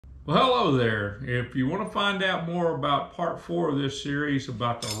Well, hello there. If you want to find out more about part 4 of this series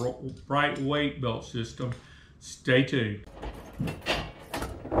about the Bright Weight Belt system, stay tuned.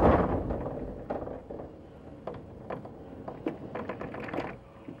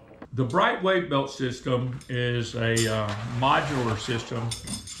 The Bright Weight Belt system is a modular system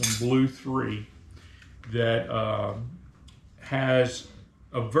from BLU3 that has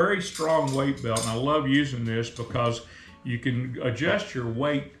a very strong weight belt, and I love using this because you can adjust your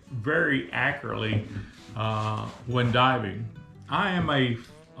weight very accurately when diving. I am a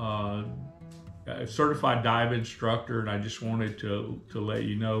certified dive instructor, and I just wanted to let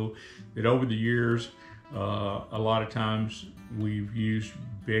you know that over the years, a lot of times we've used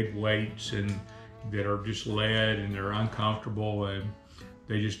big weights and that are just lead and they're uncomfortable and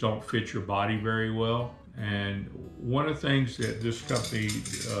they just don't fit your body very well. And one of the things that this company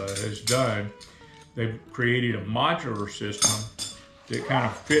has done, they've created a modular system that kind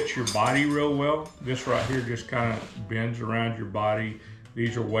of fits your body real well. This right here just kind of bends around your body.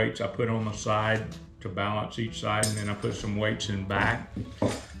 These are weights I put on the side to balance each side, and then I put some weights in back.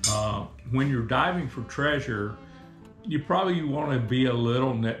 When you're diving for treasure, you probably want to be a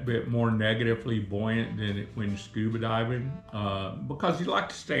little bit more negatively buoyant than when scuba diving because you like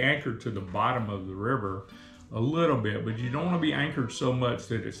to stay anchored to the bottom of the river a little bit, but you don't want to be anchored so much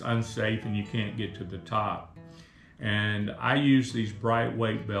that it's unsafe and you can't get to the top. And I use these bright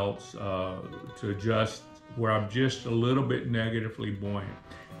weight belts to adjust where I'm just a little bit negatively buoyant.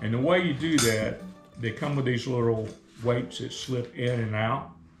 And the way you do that, they come with these little weights that slip in and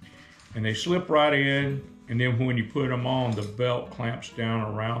out, and they slip right in. And then when you put them on, the belt clamps down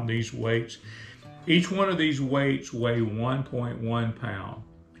around these weights. Each one of these weights weigh 1.1 pound.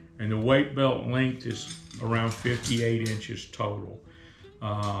 And the weight belt length is around 58 inches total.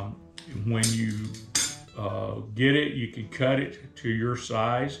 When you get it, you can cut it to your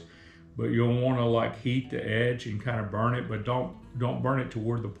size, but you'll want to like heat the edge and kind of burn it, but don't burn it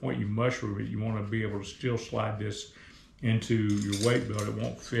toward the point you mushroom it. You want to be able to still slide this into your weight belt. It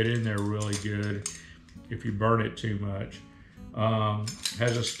won't fit in there really good if you burn it too much.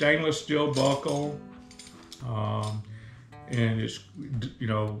 Has a stainless steel buckle, and it's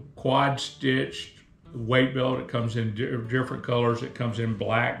quad stitched weight belt. It comes in different colors. It comes in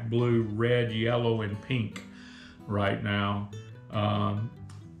black, blue, red, yellow, and pink right now.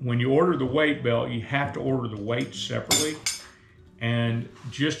 When you order the weight belt, you have to order the weights separately. And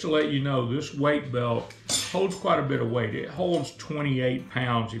just to let you know, this weight belt holds quite a bit of weight. It holds 28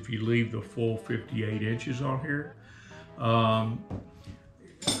 pounds if you leave the full 58 inches on here.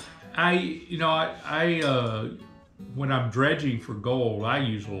 When I'm dredging for gold, I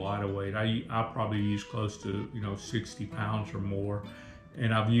use a lot of weight. I probably use close to 60 pounds or more,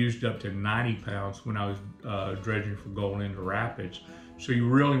 and I've used up to 90 pounds when I was dredging for gold into rapids. So you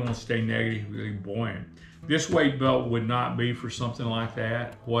really want to stay negatively buoyant. This weight belt would not be for something like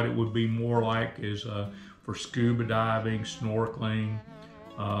that. What it would be more like is for scuba diving, snorkeling,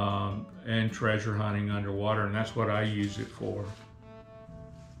 and treasure hunting underwater, and that's what I use it for.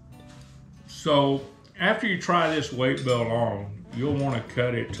 So after you try this weight belt on, you'll want to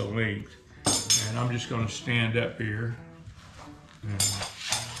cut it to length. And I'm just going to stand up here and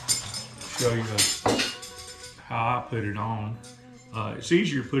show you how I put it on. It's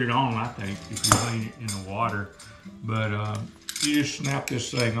easier to put it on, I think, if you lean it in the water. But you just snap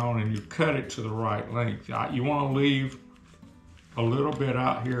this thing on and you cut it to the right length. You want to leave a little bit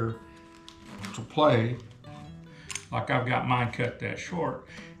out here to play, like I've got mine cut that short.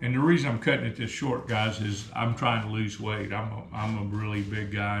 And the reason I'm cutting it this short, guys, is I'm trying to lose weight. I'm a really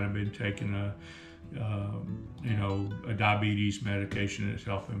big guy, and I've been taking a diabetes medication that's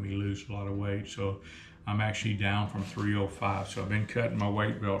helping me lose a lot of weight. So I'm actually down from 305. So I've been cutting my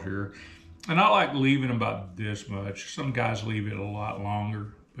weight belt here. And I like leaving about this much. Some guys leave it a lot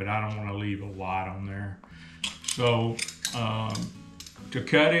longer, but I don't want to leave a lot on there. So to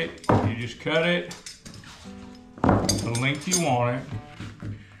cut it, you just cut it the length you want it.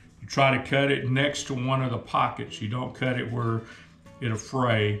 You try to cut it next to one of the pockets. You don't cut it where it'll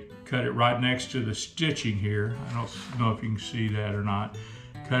fray. Cut it right next to the stitching here. I don't know if you can see that or not.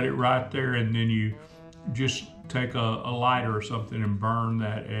 Cut it right there, and then you just take a lighter or something and burn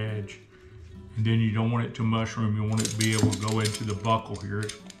that edge. And then you don't want it to mushroom. You want it to be able to go into the buckle here.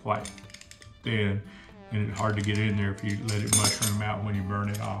 It's quite thin, and it's hard to get in there if you let it mushroom out when you burn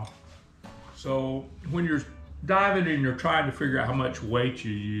it off. So when you're diving and you're trying to figure out how much weight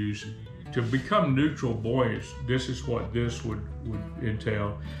you use, to become neutral buoyant, this is what this would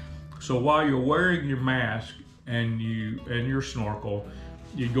entail. So while you're wearing your mask and your snorkel,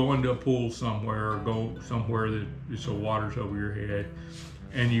 you go into a pool somewhere or go somewhere that the water's over your head.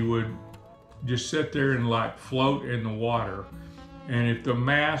 and you would just sit there and like float in the water. And if your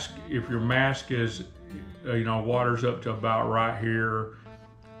mask is, water's up to about right here,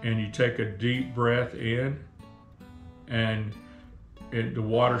 and you take a deep breath in, and the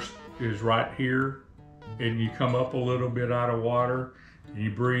water is right here, and you come up a little bit out of water, and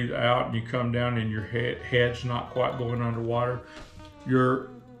you breathe out, and you come down, and your head's not quite going underwater, you're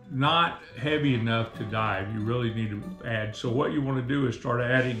not heavy enough to dive. You really need to add. So what you want to do is start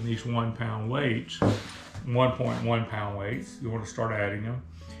adding these 1 pound weights, 1.1 pound weights. You want to start adding them.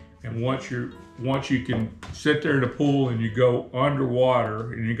 And once you can sit there in the pool and you go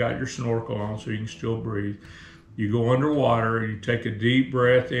underwater and you got your snorkel on so you can still breathe, you go underwater and you take a deep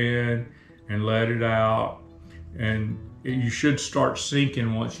breath in and let it out. And you should start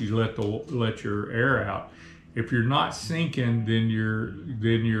sinking once you let your air out. If you're not sinking, then you're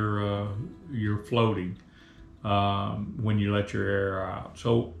floating when you let your air out.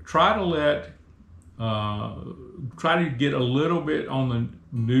 So try to get a little bit on the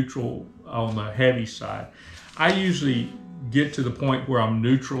neutral, on the heavy side. I usually get to the point where I'm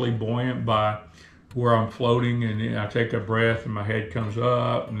neutrally buoyant by where I'm floating, and then I take a breath and my head comes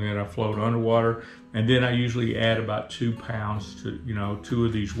up, and then I float underwater, and then I usually add about 2 pounds to 2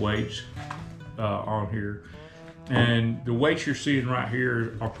 of these weights on here. And the weights you're seeing right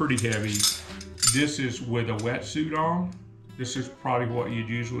here are pretty heavy. This is with a wetsuit on. This is probably what you'd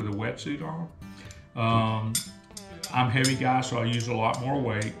use with a wetsuit on. I'm a heavy guy, so I use a lot more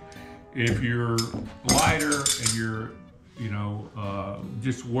weight. If you're lighter and you're,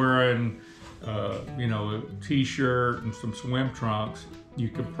 just wearing, a t-shirt and some swim trunks, you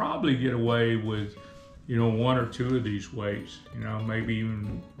could probably get away with, 1 or 2 of these weights, maybe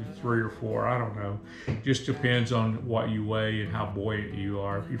even 3 or 4, I don't know. Just depends on what you weigh and how buoyant you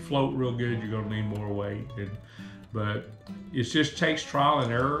are. If you float real good, you're gonna need more weight. But it just takes trial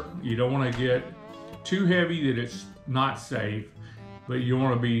and error. You don't wanna get too heavy that it's not safe, but you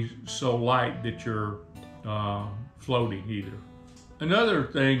wanna be so light that you're floating either. Another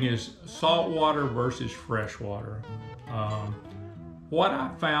thing is saltwater versus freshwater. What I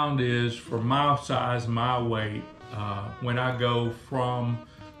found is, for my size, my weight, when I go from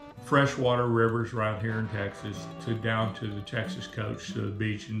freshwater rivers around here in Texas down to the Texas coast, to the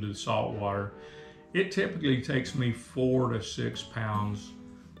beach, into the saltwater, it typically takes me 4 to 6 pounds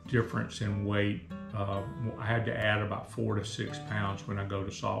difference in weight. I had to add about 4 to 6 pounds when I go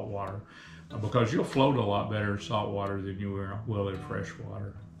to saltwater, because you'll float a lot better in saltwater than you will in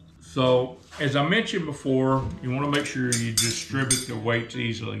freshwater. So, as I mentioned before, you want to make sure you distribute the weights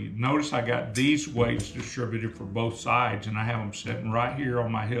easily. Notice I got these weights distributed for both sides, and I have them sitting right here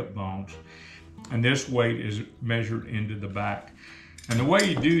on my hip bones. And this weight is measured into the back. And the way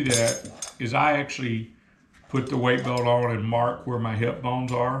you do that is I actually put the weight belt on and mark where my hip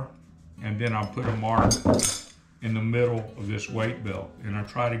bones are, and then I'll put a mark in the middle of this weight belt. And I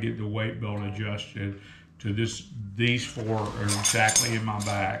try to get the weight belt adjusted to these 4 are exactly in my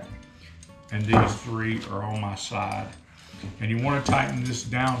back, and these 3 are on my side. And you want to tighten this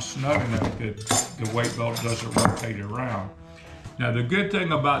down snug enough that the weight belt doesn't rotate around. Now, the good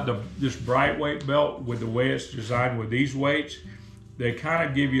thing about this bright weight belt, with the way it's designed with these weights, they kind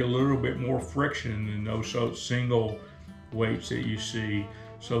of give you a little bit more friction than those single weights that you see.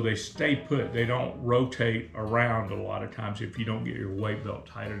 So they stay put. They don't rotate around a lot of times if you don't get your weight belt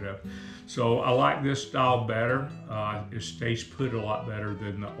tight enough. So I like this style better. It stays put a lot better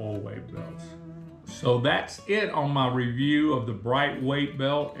than the old weight belts. So that's it on my review of the bright weight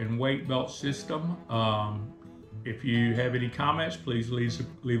belt and weight belt system. If you have any comments, please leave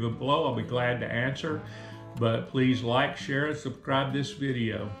them below. I'll be glad to answer. But please like, share, and subscribe this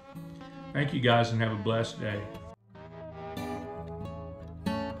video. Thank you guys, and have a blessed day.